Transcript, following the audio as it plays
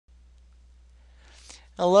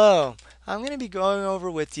Hello, I'm going to be going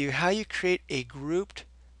over with you how you create a grouped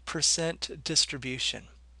percent distribution.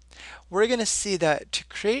 We're going to see that to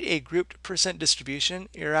create a grouped percent distribution,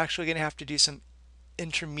 you're actually going to have to do some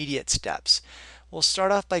intermediate steps. We'll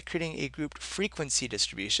start off by creating a grouped frequency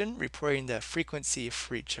distribution, reporting the frequency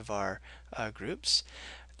for each of our groups.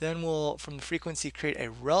 Then we'll, from the frequency, create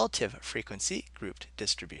a relative frequency grouped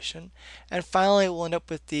distribution. And finally, we'll end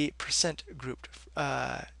up with the percent grouped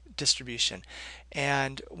distribution.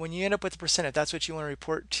 And when you end up with a percent, if that's what you want to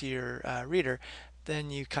report to your reader,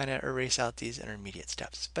 then you kind of erase out these intermediate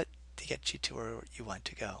steps, but to get you to where you want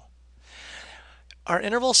to go. Our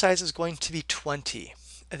interval size is going to be 20.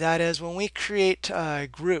 That is, when we create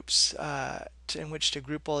groups in which to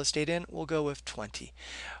group all this data in, we'll go with 20.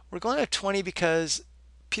 We're going with 20 because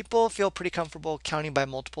people feel pretty comfortable counting by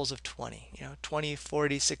multiples of 20, 20,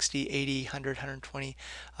 40, 60, 80, 100, 120,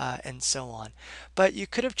 and so on. But you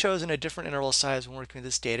could have chosen a different interval size when working with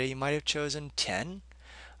this data. You might have chosen 10,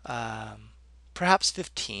 perhaps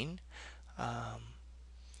 15.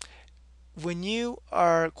 When you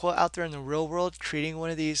are out there in the real world creating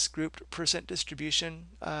one of these grouped percent distribution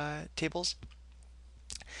tables,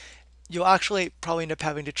 you'll actually probably end up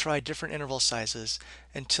having to try different interval sizes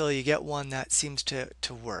until you get one that seems to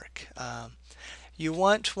work. You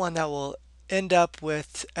want one that will end up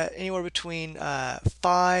with anywhere between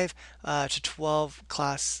 5 to 12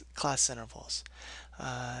 class intervals.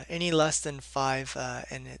 Any less than 5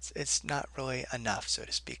 and it's not really enough, so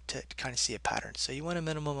to speak, to kind of see a pattern. So you want a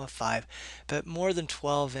minimum of 5, but more than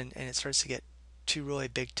 12 and it starts to get too really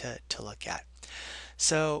big to look at.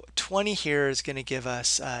 So 20 here is going to give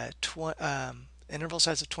us interval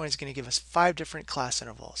size of 20 is going to give us 5 different class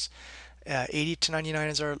intervals. 80 to 99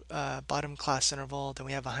 is our bottom class interval. Then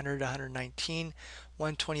we have 100 to 119,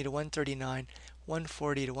 120 to 139,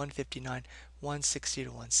 140 to 159, 160 to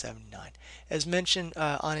 179. As mentioned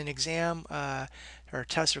on an exam or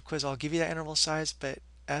test or quiz, I'll give you that interval size, but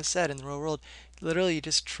as said, in the real world, literally you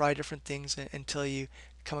just try different things until you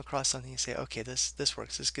come across something and say, okay, this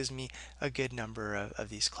works. This gives me a good number of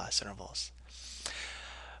these class intervals.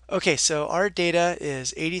 Okay, so our data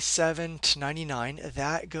is 87 to 99.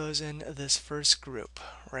 That goes in this first group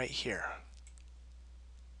right here.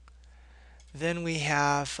 Then we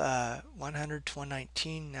have 100 to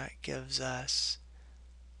 119. That gives us,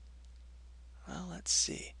 well, let's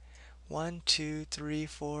see, 1, 2, 3,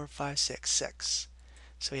 4, 5, 6, 6.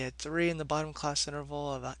 So we had 3 in the bottom class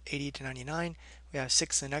interval of 80 to 99. We have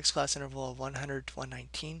 6 in the next class interval of 100 to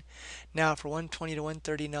 119. Now for 120 to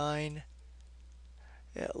 139,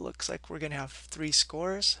 it looks like we're going to have 3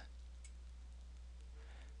 scores.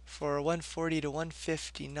 For 140 to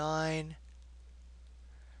 159,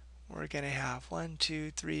 we're going to have 1,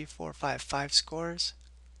 2, 3, 4, 5 scores.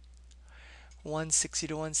 160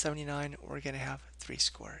 to 179, we're going to have 3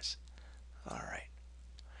 scores. All right.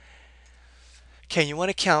 Okay, you want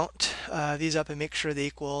to count these up and make sure they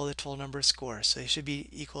equal the total number of scores. So they should be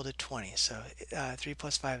equal to 20. So 3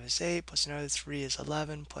 plus 5 is 8, plus another 3 is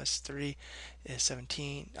 11, plus 3 is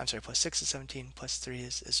 17. I'm sorry, plus 6 is 17, plus 3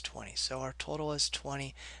 is 20. So our total is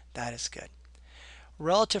 20. That is good.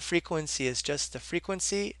 Relative frequency is just the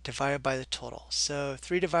frequency divided by the total. So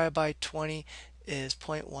 3 divided by 20 is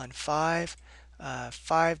 0.15.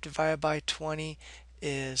 5 divided by 20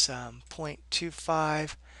 is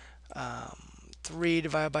 0.25. 3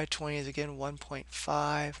 divided by 20 is again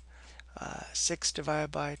 1.5. 6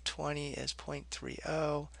 divided by 20 is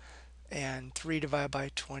 0.30. And 3 divided by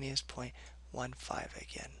 20 is 0.15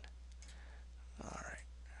 again. All right.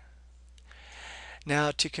 Now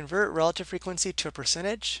to convert relative frequency to a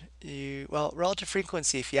percentage, relative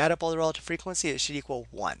frequency, if you add up all the relative frequency, it should equal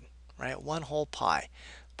 1, right? 1 whole pi.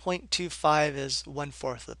 0.25 is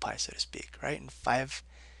 1/4 of the pi, so to speak, right? And 5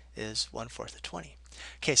 is 1/4 of 20.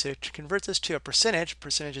 Okay, so to convert this to a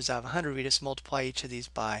percentages out of 100, we just multiply each of these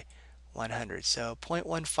by 100. So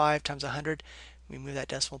 0.15 times 100, we move that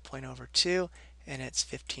decimal point over 2, and it's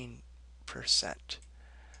 15%.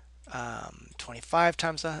 25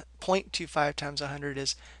 times 0.25 times 100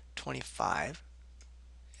 is 25,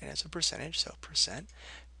 and it's a percentage, so percent.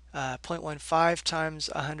 0.15 times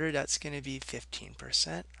 100, that's going to be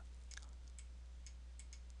 15%.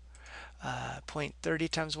 0.30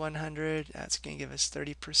 times 100, that's going to give us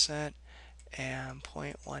 30%, and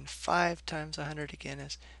 0.15 times 100 again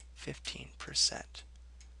is 15%.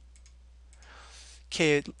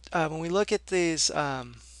 Okay, when we look at these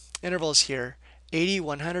intervals here, 80,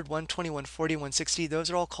 100, 120, 140, 160,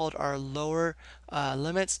 those are all called our lower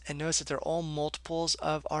limits, and notice that they're all multiples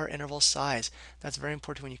of our interval size. That's very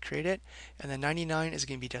important when you create it. And then 99 is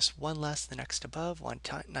going to be just one less than the next above,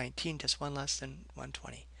 119 just one less than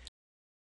 120.